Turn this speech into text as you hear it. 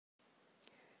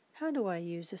How do I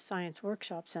use a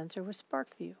ScienceWorkshop sensor with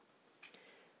SPARKvue?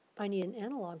 I need an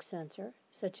analog sensor,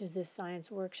 such as this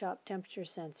ScienceWorkshop temperature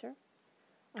sensor.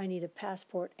 I need a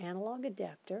PASPORT analog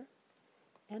adapter,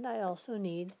 and I also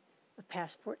need a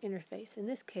PASPORT interface, in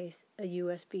this case a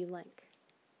USB link.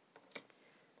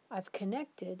 I've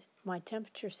connected my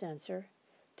temperature sensor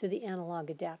to the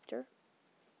analog adapter,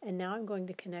 and now I'm going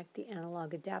to connect the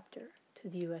analog adapter to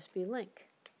the USB link.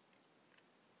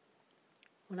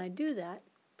 When I do that,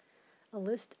 a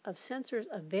list of sensors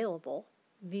available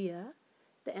via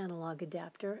the analog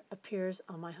adapter appears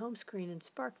on my home screen in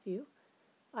SPARKvue.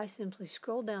 I simply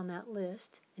scroll down that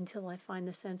list until I find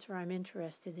the sensor I'm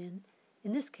interested in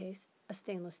this case, a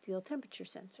stainless steel temperature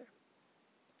sensor.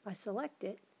 I select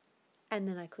it, and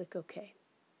then I click OK.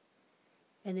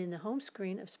 And in the home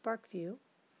screen of SPARKvue,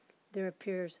 there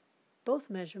appears both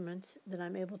measurements that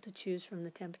I'm able to choose from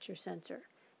the temperature sensor.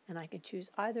 And I can choose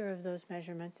either of those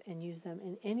measurements and use them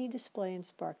in any display in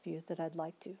SPARKvue that I'd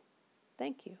like to.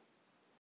 Thank you.